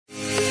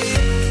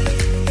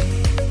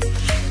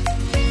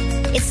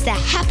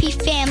Happy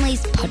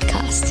Families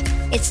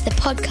podcast. It's the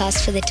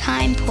podcast for the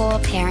time-poor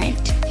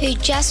parent who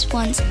just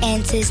wants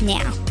answers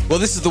now. Well,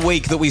 this is the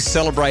week that we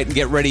celebrate and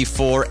get ready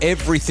for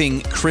everything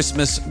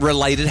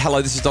Christmas-related.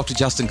 Hello, this is Dr.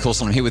 Justin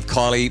Coulson. I'm here with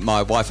Kylie,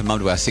 my wife and mum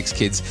to our 6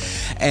 kids.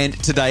 And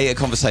today, a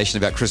conversation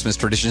about Christmas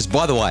traditions.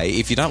 By the way,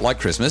 if you don't like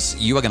Christmas,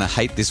 you are going to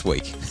hate this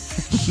week.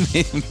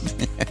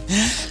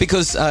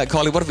 Because,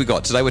 Kylie, what have we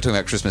got? Today, we're talking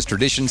about Christmas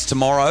traditions.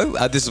 Tomorrow,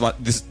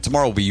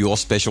 tomorrow will be your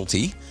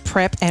specialty.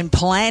 Prep and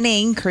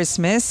planning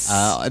Christmas.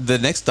 The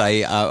next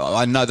day,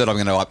 I know that I'm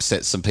going to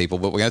upset some people,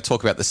 but we're going to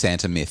talk about the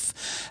Santa myth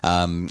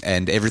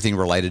and everything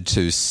related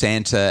to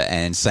Santa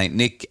and Saint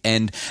Nick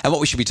and what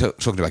we should be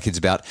talking to our kids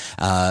about.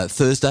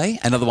 Thursday,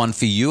 another one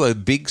for you, a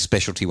big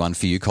specialty one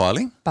for you,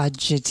 Kylie.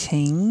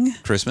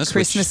 Budgeting.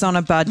 Christmas on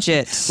a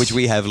budget. Which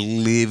we have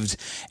lived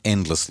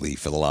endlessly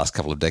for the last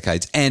couple of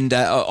decades. And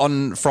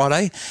on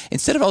Friday,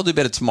 instead of I'll do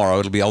better tomorrow,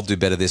 it'll be I'll do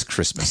better this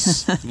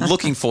Christmas.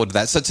 Looking forward to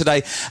that. So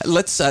today,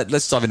 let's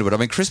dive into it. I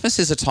mean, Christmas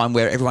is a time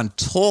where everyone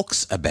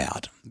talks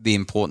about the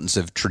importance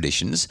of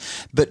traditions,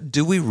 but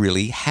do we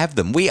really have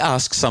them? We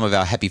asked some of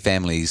our Happy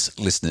Families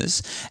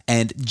listeners,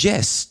 and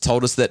Jess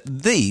told us that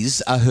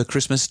these are her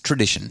Christmas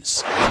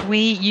traditions.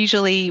 We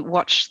usually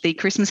watch the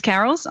Christmas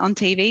carols on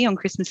TV on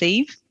Christmas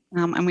Eve,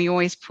 and we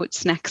always put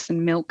snacks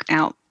and milk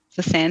out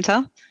for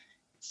Santa.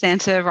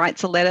 Santa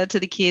writes a letter to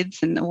the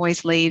kids and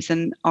always leaves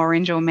an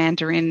orange or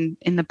mandarin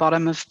in the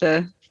bottom of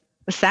the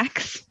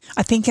sacks.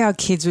 I think our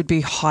kids would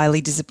be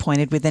highly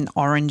disappointed with an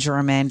orange or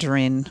a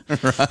mandarin.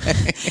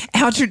 Right.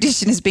 Our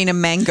tradition has been a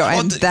mango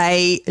and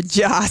they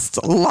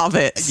just love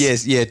it.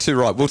 Yes, yeah, too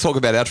right. We'll talk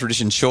about our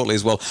tradition shortly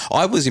as well.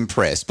 I was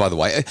impressed, by the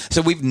way.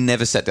 So we've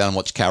never sat down and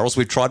watched carols.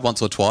 We've tried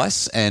once or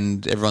twice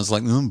and everyone's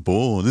like, I'm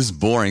bored. This is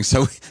boring.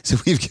 So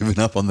we've given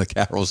up on the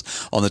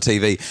carols on the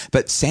TV.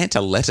 But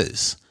Santa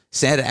letters.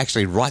 Santa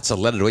actually writes a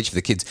letter to each of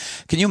the kids.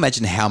 Can you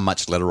imagine how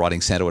much letter writing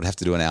Santa would have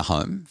to do in our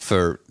home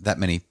for that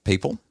many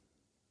people?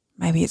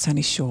 Maybe it's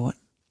only short.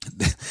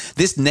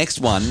 This next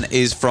one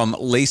is from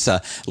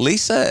Lisa.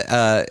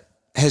 Lisa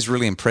has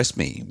really impressed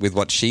me with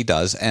what she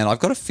does, and I've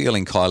got a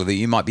feeling, Kylie, that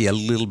you might be a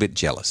little bit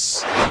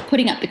jealous.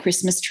 Putting up the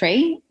Christmas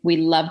tree, we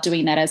love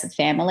doing that as a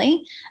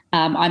family.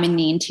 I'm in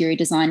the interior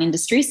design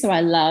industry, so I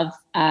love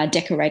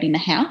decorating the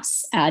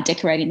house,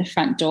 decorating the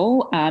front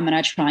door, and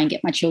I try and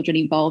get my children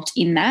involved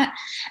in that.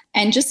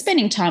 And just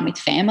spending time with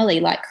family,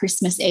 like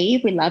Christmas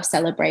Eve. We love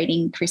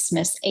celebrating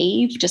Christmas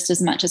Eve just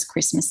as much as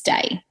Christmas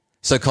Day.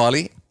 So,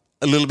 Kylie,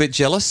 a little bit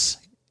jealous?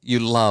 You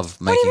love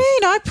making... What do you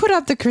mean? I put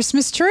up the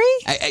Christmas tree.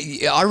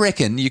 I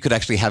reckon you could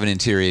actually have an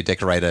interior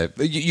decorator.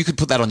 You could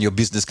put that on your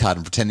business card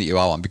and pretend that you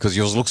are one because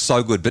yours looks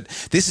so good. But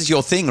this is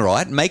your thing,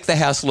 right? Make the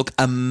house look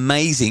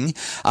amazing.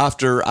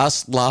 After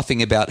us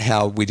laughing about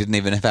how we didn't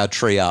even have our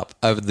tree up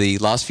over the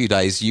last few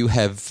days, you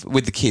have,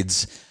 with the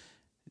kids,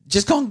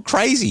 just gone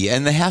crazy.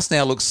 And the house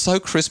now looks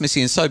so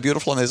Christmassy and so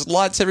beautiful and there's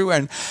lights everywhere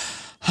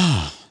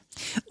and...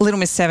 Little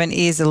Miss Seven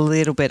is a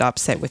little bit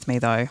upset with me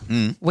though.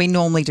 We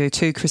normally do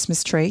 2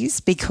 Christmas trees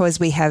because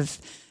we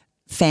have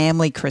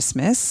family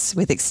Christmas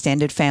with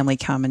extended family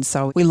come, and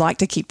so we like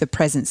to keep the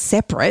presents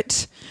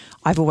separate.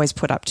 I've always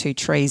put up 2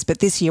 trees, but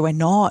this year we're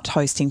not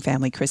hosting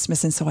family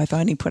Christmas, and so I've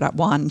only put up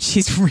 1.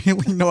 She's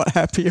really not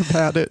happy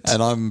about it.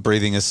 And I'm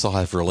breathing a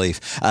sigh of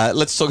relief.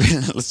 Let's talk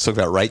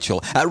about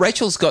Rachel.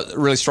 Rachel's got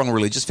really strong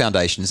religious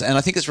foundations, and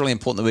I think it's really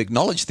important that we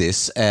acknowledge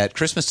this at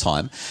Christmas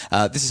time.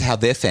 This is how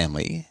their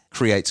family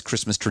creates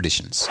Christmas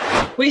traditions.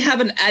 We have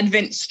an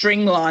Advent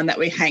string line that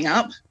we hang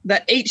up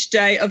that each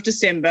day of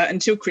December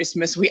until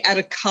Christmas we add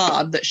a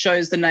card that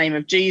shows the name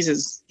of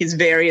Jesus, his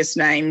various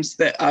names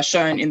that are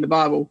shown in the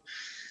Bible.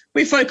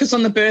 We focus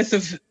on the birth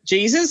of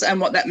Jesus and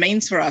what that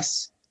means for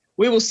us.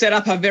 We will set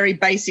up a very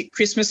basic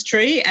Christmas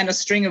tree and a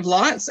string of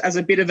lights as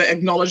a bit of an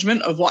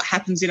acknowledgement of what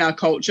happens in our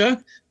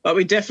culture, but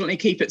we definitely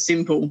keep it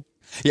simple.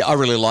 Yeah, I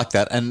really like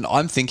that. And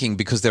I'm thinking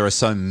because there are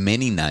so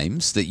many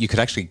names that you could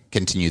actually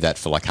continue that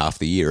for like half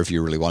the year if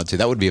you really wanted to.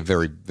 That would be a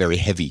very, very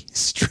heavy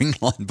string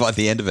line by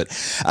the end of it.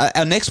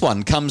 Our next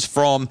one comes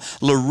from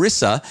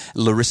Larissa.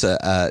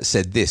 Larissa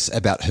said this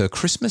about her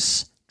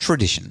Christmas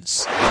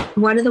traditions.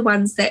 One of the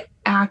ones that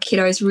our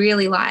kiddos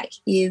really like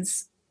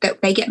is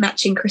that they get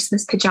matching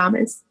Christmas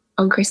pajamas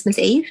on Christmas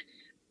Eve.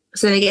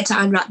 So they get to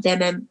unwrap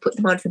them and put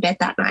them on for bed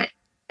that night.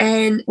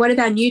 And one of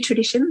our new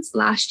traditions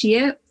last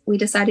year, we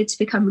decided to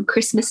become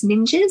Christmas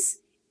ninjas.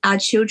 Our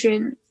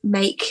children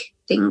make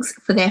things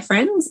for their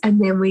friends and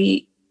then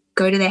we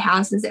go to their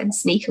houses and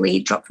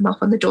sneakily drop them off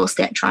on the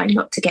doorstep, trying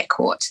not to get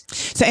caught.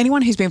 So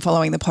anyone who's been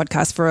following the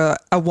podcast for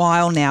a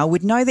while now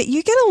would know that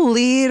you get a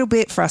little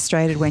bit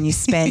frustrated when you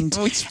spend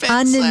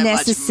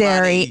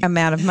unnecessary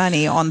amount of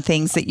money on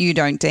things that you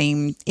don't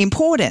deem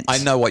important. I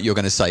know what you're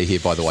going to say here,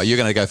 by the way. You're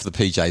going to go for the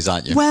PJs,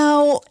 aren't you?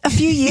 Well, a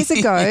few years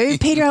ago,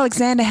 Peter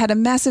Alexander had a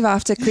massive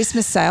after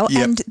Christmas sale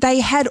and they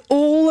had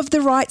all of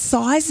the right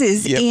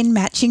sizes in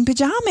matching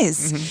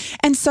pajamas. Mm-hmm.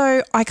 And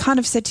so I kind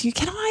of said to you,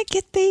 can I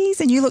get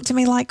these? And you looked at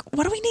me like,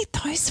 what do we need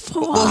those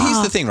for? Well,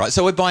 here's the thing, right?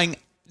 So we're buying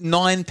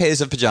 9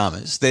 pairs of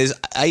pajamas. There's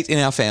 8 in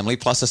our family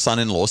plus a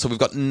son-in-law. So we've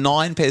got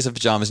 9 pairs of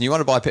pajamas and you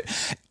want to buy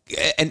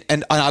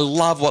and I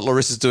love what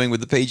Larissa's doing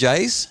with the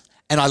PJs,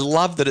 and I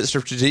love that it's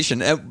a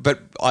tradition.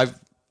 But I'm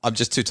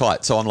just too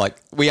tight, so I'm like,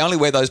 we only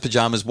wear those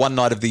pajamas one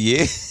night of the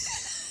year.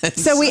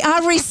 So we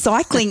are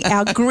recycling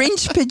our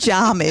Grinch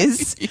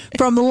pajamas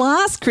from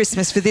last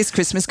Christmas for this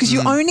Christmas because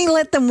you only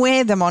let them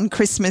wear them on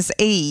Christmas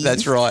Eve.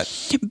 That's right.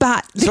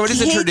 But So it is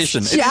a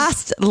tradition.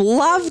 Just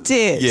loved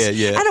it.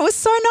 Yeah. And it was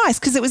so nice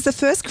because it was the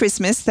first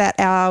Christmas that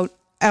our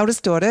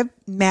eldest daughter,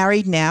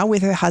 married now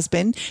with her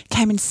husband,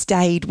 came and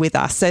stayed with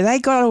us. So they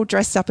got all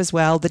dressed up as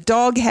well. The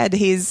dog had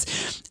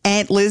his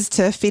antlers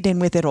to fit in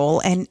with it all.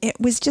 And it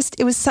was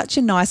such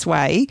a nice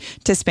way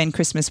to spend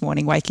Christmas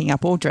morning waking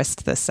up all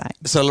dressed the same.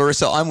 So,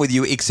 Larissa, I'm with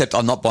you, except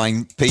I'm not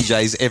buying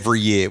PJs every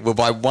year. We'll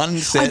buy one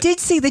set. I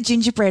did see the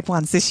gingerbread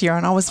ones this year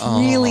and I was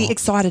really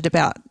excited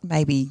about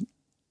maybe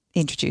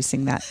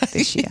introducing that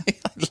this year.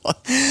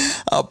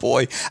 Oh,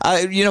 boy.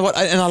 You know what?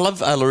 And I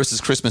love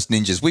Larissa's Christmas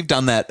Ninjas. We've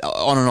done that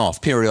on and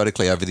off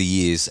periodically over the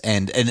years,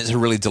 and it's a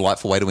really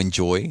delightful way to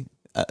enjoy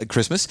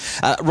Christmas.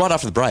 Right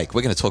after the break,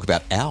 we're going to talk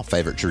about our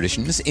favourite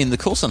traditions in the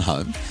Coulson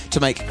home to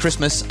make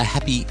Christmas a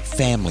happy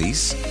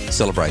families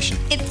celebration.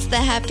 It's the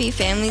Happy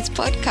Families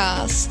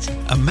Podcast.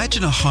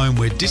 Imagine a home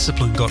where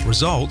discipline got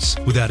results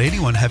without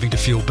anyone having to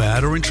feel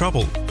bad or in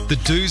trouble. The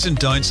Do's and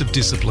Don'ts of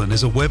Discipline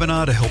is a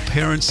webinar to help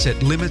parents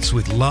set limits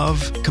with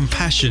love,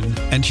 compassion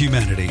and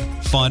humanity.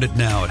 Find it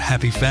now at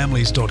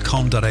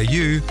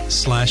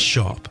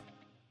happyfamilies.com.au/shop.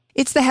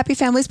 It's the Happy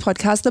Families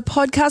Podcast, the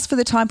podcast for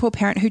the time poor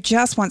parent who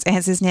just wants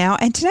answers now.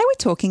 And today we're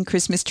talking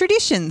Christmas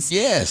traditions.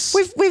 Yes.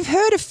 We've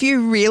heard a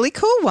few really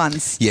cool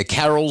ones. Yeah,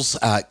 carols,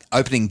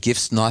 opening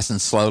gifts nice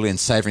and slowly and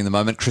savouring the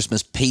moment,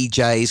 Christmas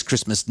PJs,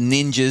 Christmas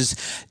ninjas,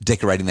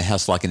 decorating the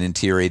house like an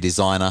interior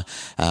designer.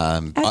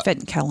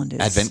 Advent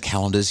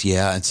calendars.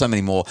 Yeah, and so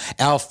many more.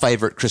 Our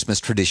favourite Christmas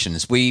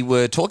traditions. We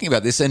were talking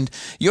about this and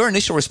your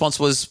initial response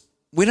was,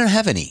 we don't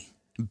have any.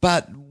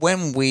 But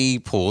when we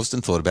paused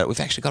and thought about it, we've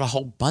actually got a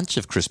whole bunch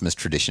of Christmas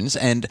traditions,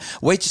 and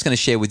we're just going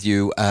to share with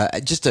you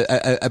just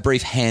a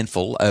brief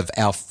handful of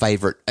our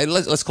favourite,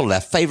 let's call it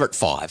our favourite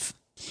 5.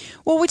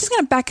 Well, we're just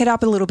going to back it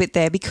up a little bit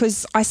there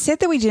because I said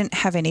that we didn't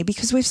have any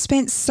because we've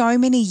spent so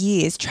many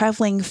years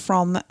travelling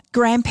from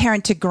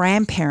grandparent to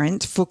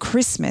grandparent for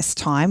Christmas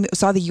time. It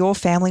was either your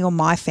family or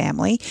my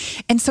family.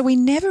 And so we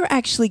never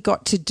actually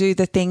got to do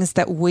the things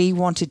that we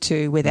wanted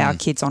to with our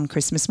kids on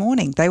Christmas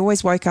morning. They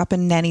always woke up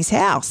in Nanny's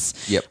house,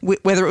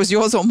 whether it was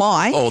yours or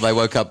mine. Or they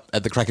woke up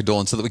at the crack of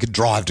dawn so that we could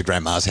drive to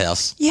Grandma's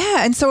house.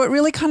 Yeah, and so it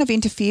really kind of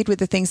interfered with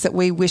the things that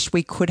we wish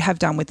we could have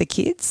done with the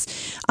kids.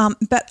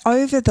 But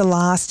over the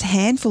last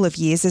handful of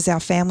years, as our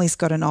family's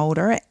gotten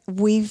older,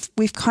 we've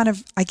kind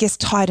of, I guess,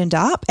 tightened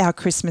up our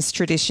Christmas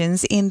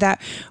traditions in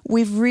that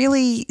we've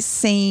really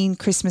seen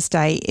Christmas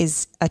Day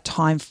is a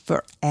time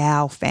for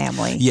our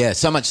family. Yeah,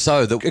 so much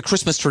so that a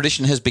Christmas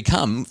tradition has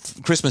become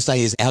Christmas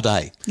Day is our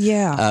day.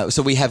 Yeah.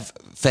 So we have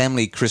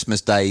family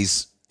Christmas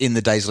days in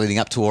the days leading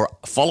up to or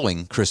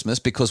following Christmas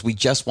because we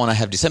just want to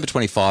have December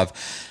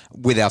 25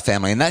 with our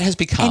family. And that has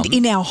become... And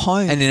in our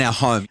home.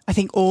 I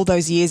think all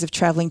those years of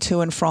travelling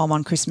to and from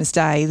on Christmas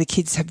Day, the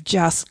kids have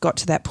just got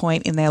to that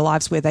point in their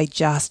lives where they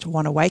just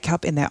want to wake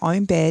up in their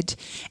own bed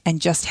and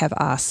just have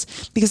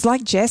us. Because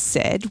like Jess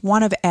said,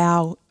 one of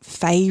our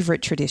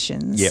favourite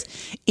traditions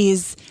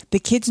is the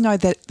kids know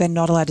that they're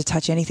not allowed to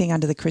touch anything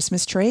under the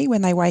Christmas tree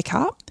when they wake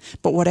up.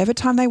 But whatever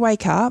time they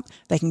wake up,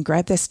 they can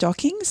grab their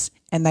stockings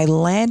and they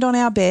land on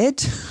our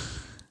bed.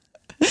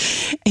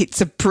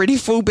 It's a pretty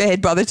full bed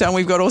by the time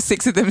we've got all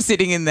 6 of them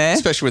sitting in there.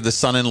 Especially with the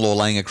son-in-law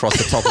laying across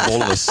the top of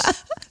all of us.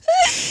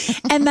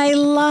 And they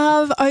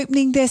love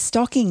opening their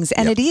stockings.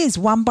 And it is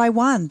one by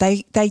one.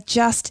 They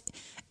just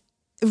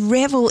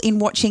revel in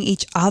watching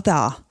each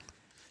other.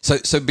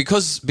 So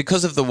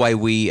because of the way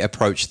we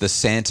approach the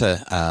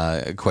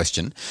Santa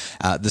question,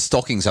 the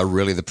stockings are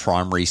really the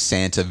primary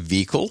Santa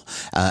vehicle.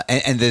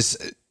 And there's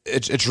a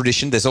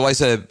tradition. There's always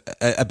a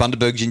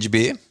Bundaberg ginger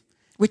beer.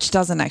 Which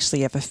doesn't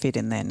actually ever fit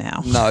in there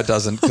now. No, it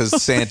doesn't,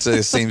 because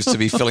Santa seems to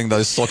be filling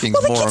those stockings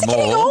more and more.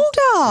 Getting older.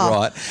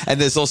 Right.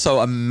 And there's also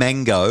a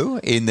mango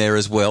in there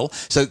as well.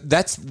 So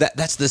that's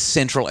the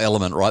central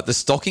element, right? The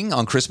stocking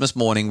on Christmas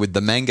morning with the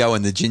mango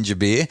and the ginger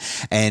beer.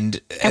 And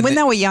when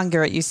they were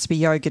younger, it used to be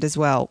yogurt as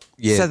well.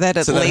 Yeah. So that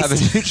at least... they have a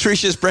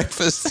nutritious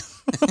breakfast.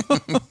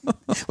 One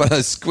of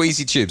those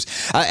squeezy tubes.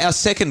 Our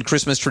second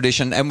Christmas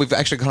tradition, and we've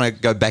actually kind of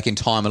go back in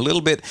time a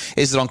little bit,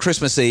 is that on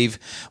Christmas Eve,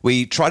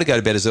 we try to go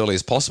to bed as early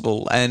as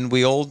possible and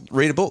we all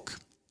read a book.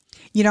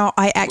 You know,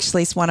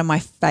 it's one of my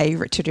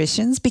favourite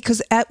traditions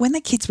because when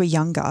the kids were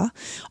younger,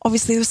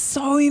 obviously there was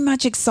so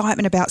much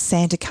excitement about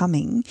Santa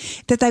coming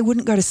that they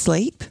wouldn't go to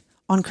sleep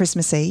on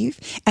Christmas Eve,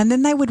 and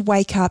then they would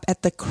wake up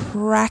at the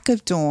crack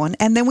of dawn,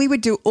 and then we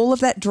would do all of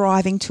that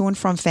driving to and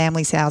from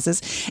families'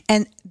 houses,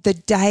 and the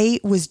day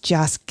was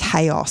just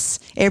chaos.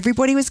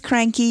 Everybody was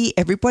cranky,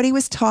 everybody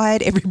was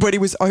tired, everybody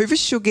was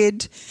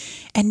over-sugared.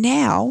 And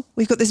now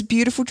we've got this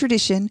beautiful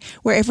tradition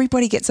where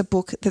everybody gets a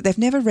book that they've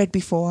never read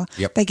before.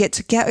 Yep. They get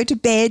to go to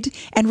bed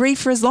and read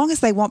for as long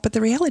as they want, but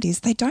the reality is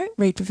they don't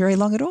read for very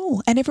long at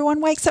all. And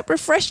everyone wakes up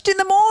refreshed in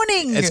the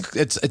morning.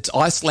 It's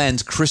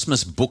Iceland's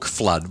Christmas book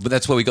flood. But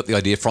that's where we got the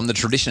idea from. The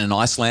tradition in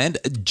Iceland,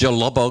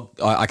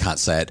 I can't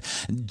say it.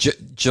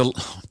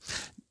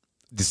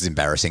 This is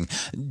embarrassing.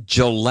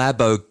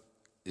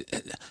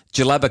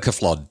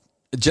 Jalabakaflod.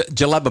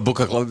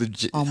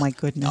 Jalababukaflod. Oh, my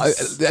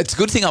goodness. It's a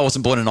good thing I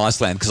wasn't born in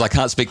Iceland because I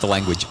can't speak the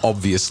language,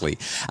 obviously.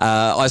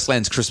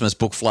 Iceland's Christmas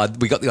book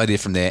flood, we got the idea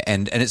from there,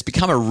 and it's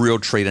become a real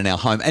treat in our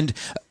home. And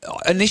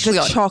initially,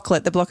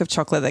 the block of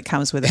chocolate that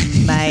comes with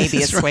it,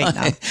 maybe a sweetener.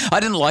 Right. I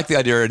didn't like the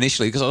idea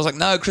initially because I was like,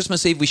 no,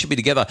 Christmas Eve we should be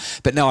together.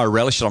 But now I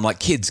relish it. I'm like,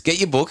 kids, get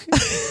your book,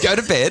 go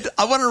to bed.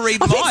 I want to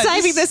read mine. I've been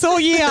saving this all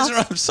year. That's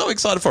right. I'm so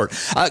excited for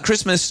it.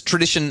 Christmas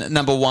tradition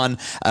number 1,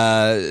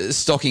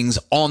 stockings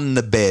on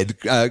the bed.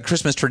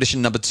 Christmas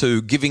tradition number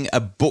 2, giving a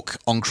book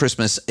on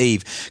Christmas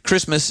Eve.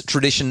 Christmas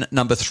tradition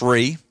number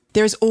 3.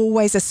 There is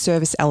always a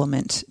service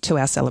element to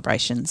our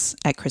celebrations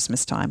at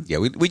Christmas time. Yeah,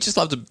 we just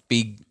love to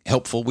be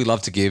helpful. We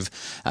love to give,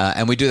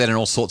 and we do that in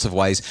all sorts of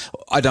ways.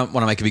 I don't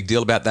want to make a big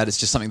deal about that. It's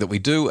just something that we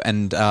do,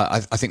 and I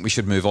think we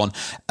should move on.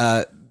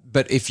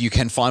 But if you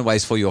can find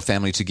ways for your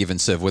family to give and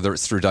serve, whether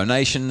it's through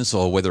donations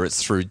or whether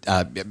it's through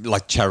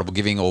like charitable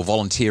giving or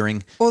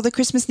volunteering. Or the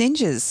Christmas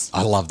ninjas.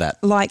 I love that.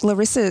 Like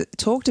Larissa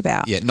talked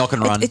about. Yeah, knock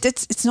and run.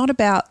 It's not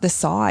about the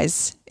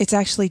size. It's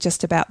actually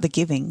just about the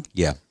giving.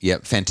 Yeah,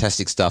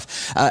 fantastic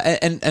stuff.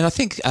 And I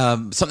think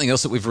something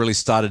else that we've really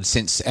started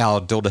since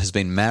our daughter has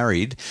been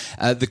married,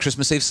 the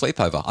Christmas Eve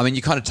sleepover. I mean,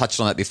 you kind of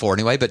touched on that before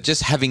anyway, but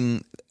just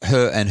having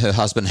her and her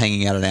husband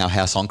hanging out in our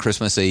house on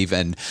Christmas Eve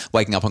and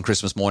waking up on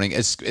Christmas morning,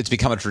 it's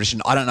become a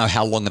tradition. I don't know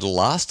how long it'll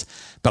last,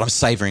 but I'm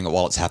savouring it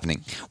while it's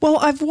happening. Well,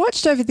 I've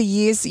watched over the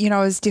years,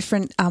 as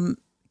different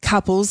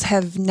couples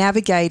have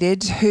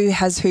navigated who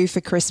has who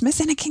for Christmas,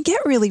 and it can get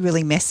really,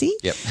 really messy.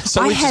 Yep.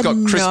 So we just got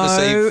Christmas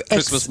Eve,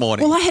 Christmas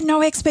morning. Well, I had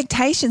no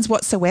expectations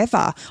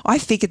whatsoever. I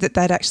figured that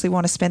they'd actually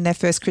want to spend their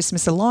first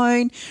Christmas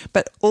alone,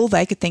 but all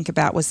they could think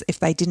about was if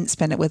they didn't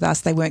spend it with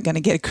us, they weren't going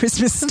to get a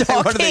Christmas stocking. They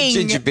wanted their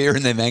ginger beer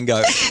and their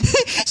mango.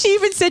 She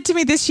even said to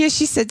me this year,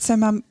 she said, so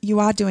Mum, you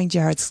are doing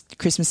Jared's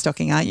Christmas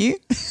stocking, aren't you?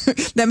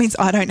 That means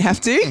I don't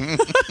have to.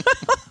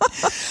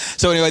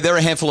 So anyway, there are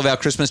a handful of our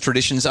Christmas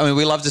traditions. I mean,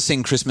 we love to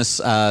sing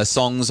Christmas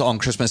songs on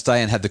Christmas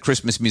Day and have the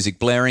Christmas music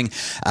blaring.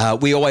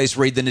 We always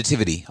read the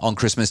Nativity on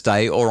Christmas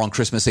Day or on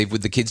Christmas Eve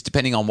with the kids,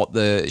 depending on what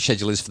the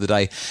schedule is for the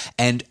day.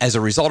 And as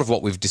a result of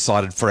what we've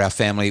decided for our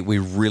family, we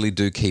really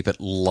do keep it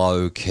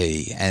low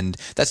key. And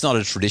that's not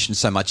a tradition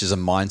so much as a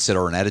mindset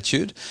or an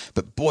attitude.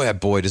 But boy, oh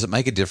boy, does it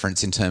make a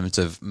difference in terms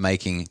of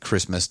making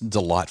Christmas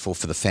delightful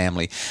for the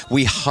family.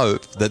 We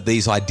hope that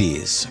these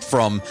ideas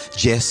from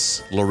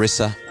Jess,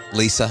 Larissa,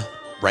 Lisa,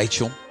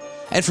 Rachel,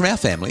 and from our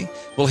family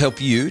will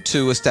help you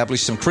to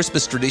establish some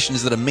Christmas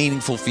traditions that are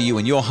meaningful for you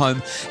in your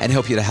home and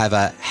help you to have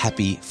a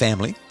happy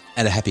family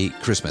and a happy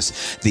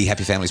Christmas. The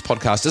Happy Families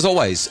podcast, as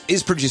always,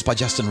 is produced by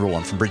Justin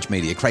Rulon from Bridge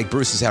Media. Craig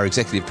Bruce is our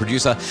executive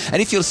producer.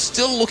 And if you're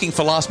still looking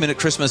for last-minute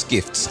Christmas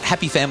gifts,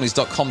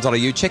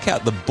 happyfamilies.com.au. Check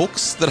out the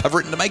books that I've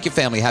written to make your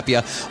family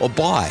happier, or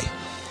buy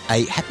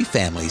a Happy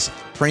Families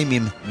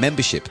premium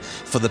membership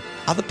for the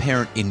other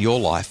parent in your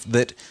life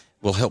that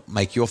will help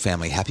make your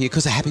family happier,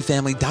 because a happy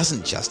family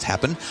doesn't just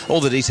happen.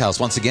 All the details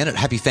once again at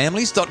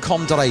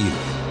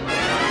happyfamilies.com.au.